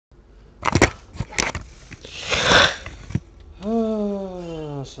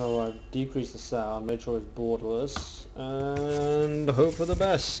so I've decreased the sound, made sure it's borderless, and hope for the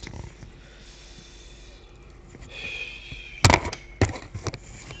best.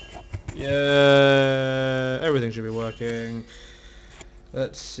 Yeah, everything should be working.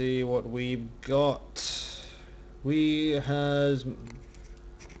 Let's see what we've got. We has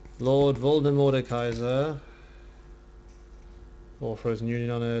Lord Mordekaiser, or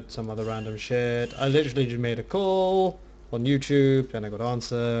Fr0zenunion on it, some other random shit. I literally just made a call on YouTube and I got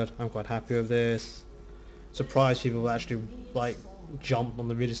answered. I'm quite happy with this. Surprised people actually like jumped on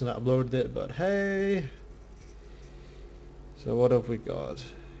the video and uploaded it, but hey. So what have we got?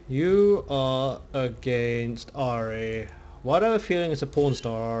 You are against Ari. Why do I have a feeling it's a porn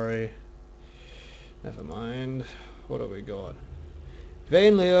star, Ari? Never mind. What have we got?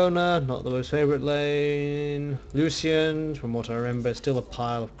 Vane Leona, not the most favourite lane. Lucian, from what I remember, still a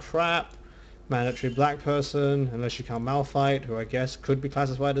pile of crap. Mandatory black person, unless you count Malphite, who I guess could be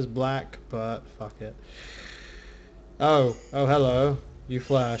classified as black, but fuck it. Oh, hello. You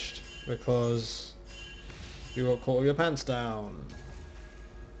flashed, because you got caught with your pants down.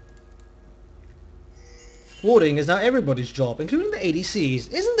 Warding is now everybody's job, including the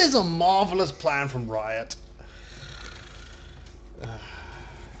ADCs. Isn't this a marvellous plan from Riot?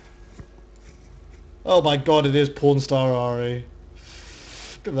 Oh my god, it is porn star Ari.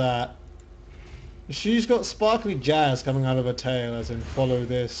 Look at that. She's got sparkly jazz coming out of her tail, as in follow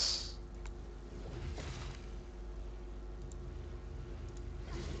this.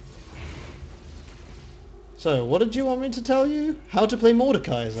 So, what did you want me to tell you? How to play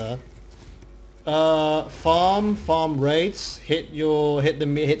Mordekaiser? Farm raids. Hit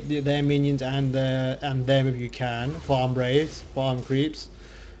their minions and them if you can. Farm raids, farm creeps.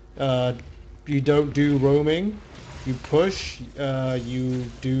 You don't do roaming. You push. You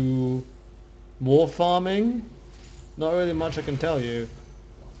do more farming. Not really much I can tell you.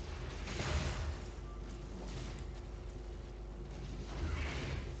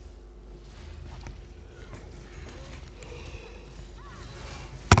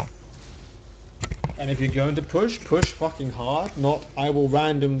 And if you're going to push fucking hard. Not I will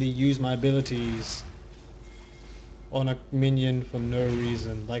randomly use my abilities on a minion for no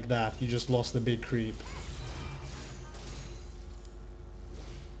reason. Like that. You just lost the big creep.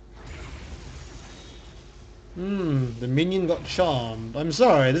 The minion got charmed. I'm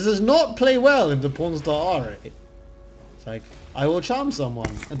sorry, this does not play well into Pornstar Ari. It's like, I will charm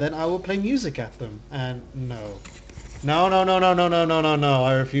someone, and then I will play music at them, and no. No,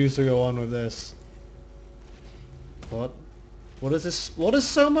 I refuse to go on with this. What? What is this? What is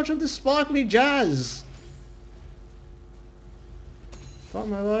so much of this sparkly jazz? Fuck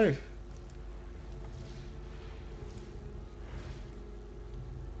my life.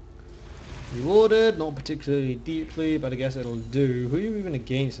 Rewarded, not particularly deeply, but I guess it'll do. Who are you even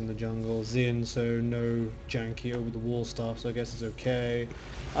against in the jungle? Xin, so no janky over the wall stuff, so I guess it's okay.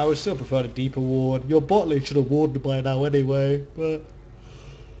 I would still prefer the deeper ward. Your bot lane should have warded by now anyway, but...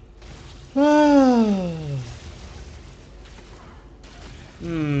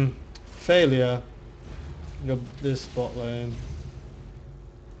 Failure. This bot lane.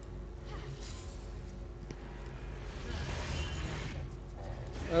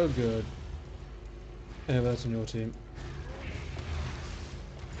 Oh good. Yeah, that's on your team.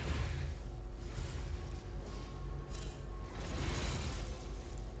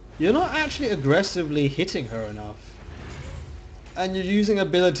 You're not actually aggressively hitting her enough. And you're using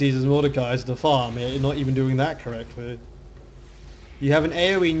abilities as Mordekaiser to farm, you're not even doing that correctly. You have an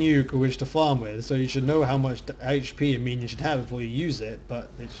AoE nuke which to farm with, so you should know how much HP a minion should have before you use it, but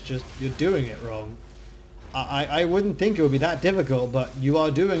it's just, you're doing it wrong. I wouldn't think it would be that difficult, but you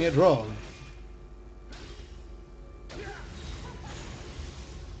are doing it wrong.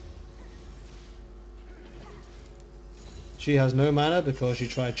 She has no mana because she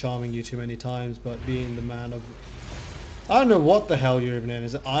tried charming you too many times, but being the man of... I don't know what the hell you're even in.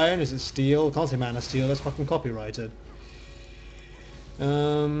 Is it iron? Is it steel? Can't say mana steel, that's fucking copyrighted.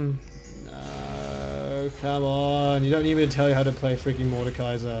 No, come on. You don't need me to tell you how to play freaking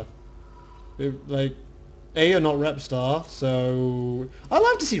Mordekaiser. Like, A, you're not Repstar, so... I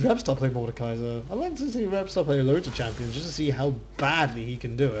like to see Repstar play Mordekaiser. I like to see Repstar play loads of champions just to see how badly he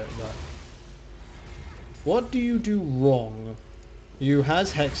can do it, but... What do you do wrong? You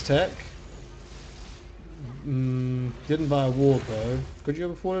has Hex Tech. Didn't buy a ward though. Could you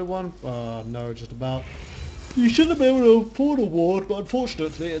have afforded one? No, just about. You should have been able to afford a ward, but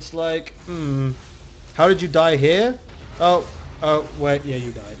unfortunately it's like, How did you die here? Oh, wait, yeah,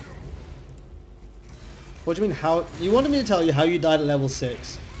 you died. What do you mean how? You wanted me to tell you how you died at level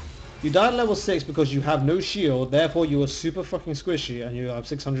 6. You died at level 6 because you have no shield, therefore you are super fucking squishy and you have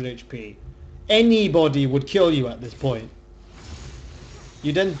 600 HP. Anybody would kill you at this point.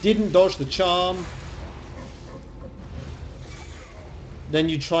 You then didn't dodge the charm. Then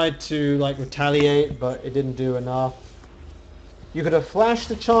you tried to like retaliate, but it didn't do enough. You could have flashed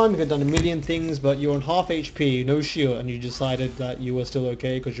the charm, you could have done a million things, but you're on half HP, no shield, and you decided that you were still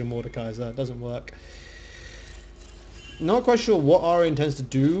okay because you're Mordekaiser. It doesn't work. Not quite sure what Ari intends to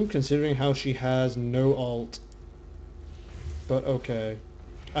do, considering how she has no ult. But okay.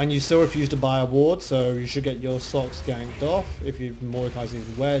 And you still refuse to buy a ward, so you should get your socks ganked off if you Mordekaiser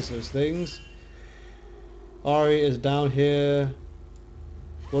even wears those things. Ari is down here.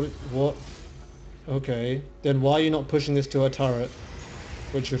 What? Okay. Then why are you not pushing this to her turret?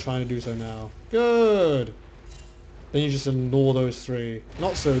 Which you're trying to do so now. Good! Then you just ignore those three.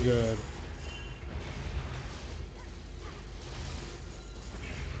 Not so good.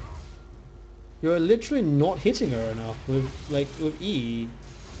 You're literally not hitting her enough with E.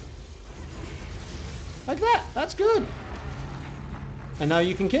 Like that! That's good! And now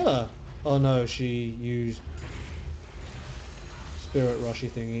you can kill her. Oh no, she used Spirit Rushy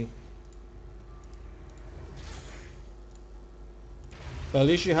thingy. But at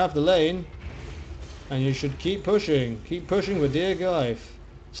least you have the lane. And you should keep pushing. Keep pushing with dear life.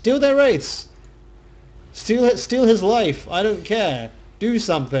 Steal their wraiths! Steal his life. I don't care. Do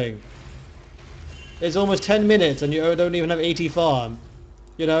something. It's almost 10 minutes and you don't even have 80 farm.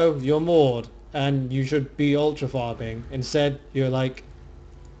 You know, you're Mord. And you should be ultra farming. Instead, you're like...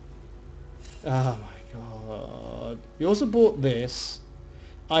 Oh my god. You also bought this.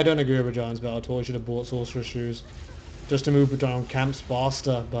 I don't agree with a Giant's Belt at all. You should have bought Sorcerer's Shoes. Just to move around camps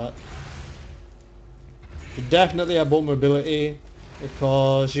faster, but... You definitely have bought mobility.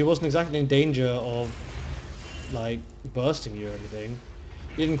 Because she wasn't exactly in danger of... like, bursting you or anything.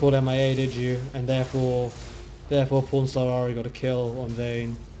 You didn't call MIA, did you? And therefore Pornstar Ari got a kill on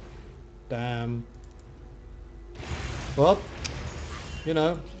Vayne. Damn. Well, you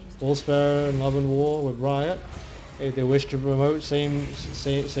know, all's fair in love and war with Riot. If they wish to promote same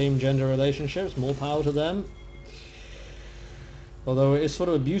gender relationships, more power to them. Although it is sort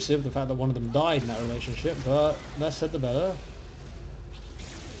of abusive, the fact that one of them died in that relationship, but less said the better.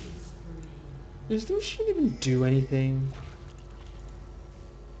 Does Lucian even do anything?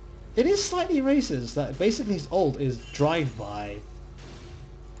 It is slightly racist that basically his ult is drive-by.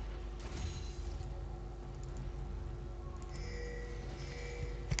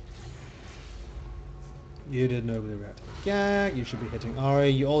 You did nobly react to the gag, you should be hitting Ari,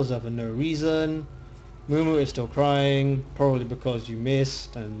 you also have for no reason. Mumu is still crying, probably because you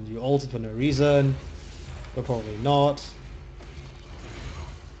missed and you ulted for no reason, but probably not.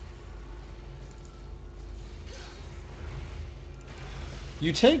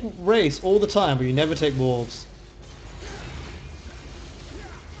 You take race all the time, but you never take wolves.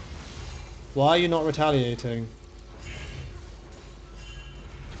 Why are you not retaliating?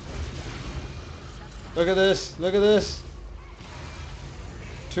 Look at this, look at this.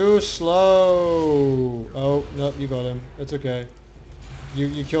 Too slow. Oh, nope, you got him. It's okay.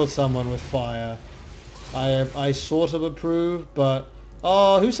 You killed someone with fire. I sort of approve, but...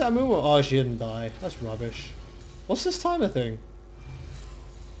 Oh, who's that Mumu? Oh, she didn't die. That's rubbish. What's this timer thing?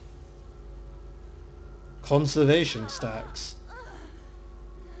 Conservation stacks.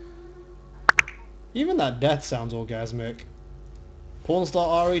 Even that death sounds orgasmic. Pornstar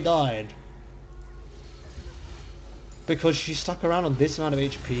Ari died. Because she stuck around on this amount of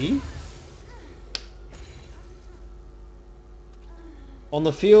HP? On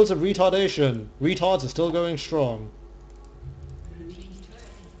the fields of retardation, retards are still going strong.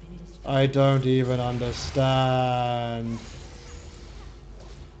 I don't even understand.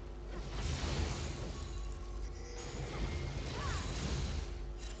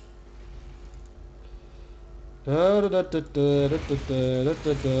 Ari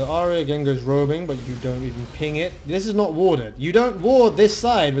again goes roaming, but you don't even ping it. This is not warded. You don't ward this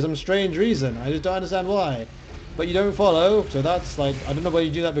side for some strange reason. I just don't understand why. But you don't follow, so that's like, I don't know whether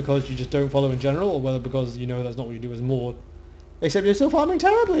you do that because you just don't follow in general, or whether because you know that's not what you do as Mord. Except you're still farming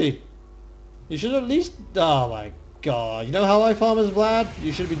terribly. You should at least... Oh my god. You know how I farm as Vlad?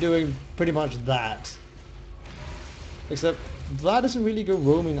 You should be doing pretty much that. Except Vlad doesn't really go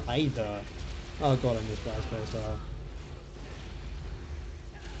roaming either. Oh god, I miss Vlad's playstyle.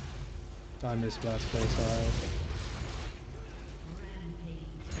 I miss Vlad's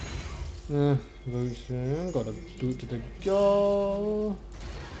playstyle. Lucian, got a boot to the goal.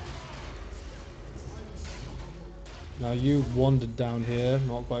 Now you wandered down here,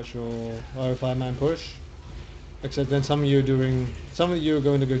 not quite sure. Oh, 5-man push. Except then some of you are going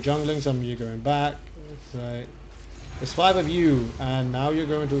to go jungling, some of you are going back. It's like, there's 5 of you, and now you're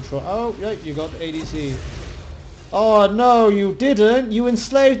going to try. Oh, yeah, you got the ADC. Oh no, you didn't! You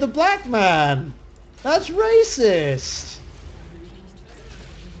enslaved the black man! That's racist!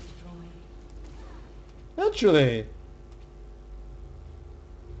 Literally.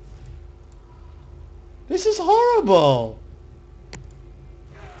 This is horrible!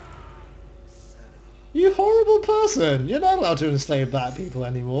 You horrible person! You're not allowed to enslave black people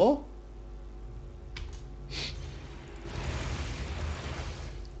anymore.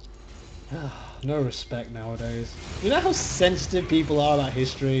 No respect nowadays. You know how sensitive people are about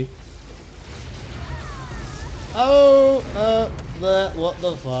history? Oh, what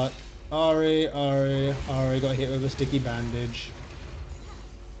the fuck? Ari got hit with a sticky bandage.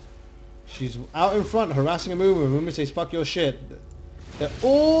 She's out in front harassing Amumu. Amumu says, fuck your shit. They're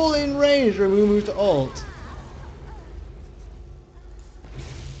all in range for Amumu to ult.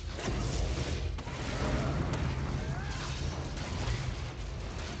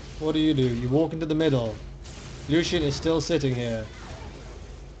 What do? You walk into the middle. Lucian is still sitting here.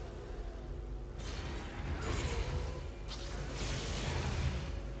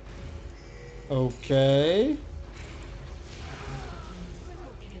 Okay.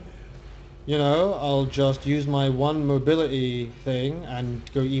 You know, I'll just use my one mobility thing and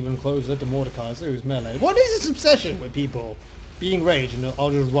go even closer to Mordekaiser, who's melee. What is this obsession with people being ranged and I'll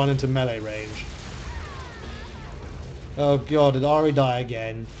just run into melee range? Oh god, did Ari die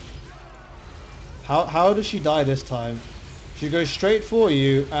again? How does she die this time? She goes straight for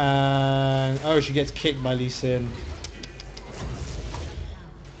you and... oh, she gets kicked by Lee Sin.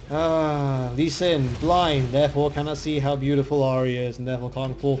 Lee Sin, blind, therefore cannot see how beautiful Ari is, and therefore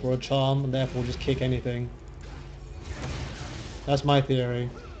can't fall for a charm, and therefore just kick anything. That's my theory.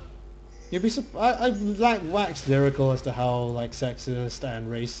 You'd be I like wax lyrical as to how like sexist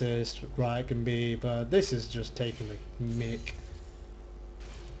and racist Riot can be, but this is just taking the mick.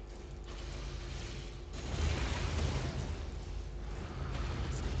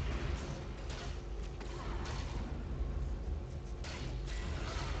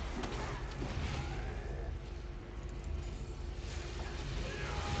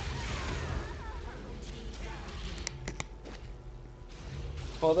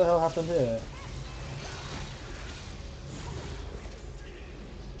 What the hell happened here?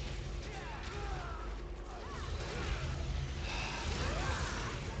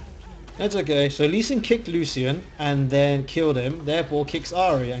 That's okay. So Lee Sin kicked Lucian and then killed him, therefore kicks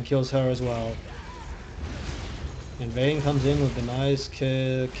Ari and kills her as well. And Vayne comes in with the nice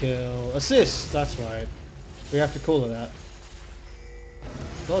kill assist, that's right. We have to call it that.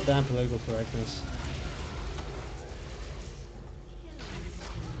 God damn political correctness.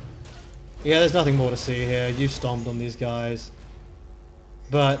 Yeah, there's nothing more to see here. You stomped on these guys.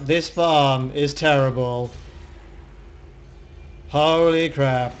 But this farm is terrible. Holy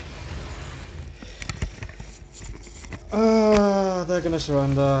crap. They're gonna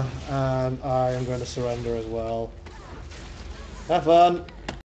surrender, and I am going to surrender as well. Have fun!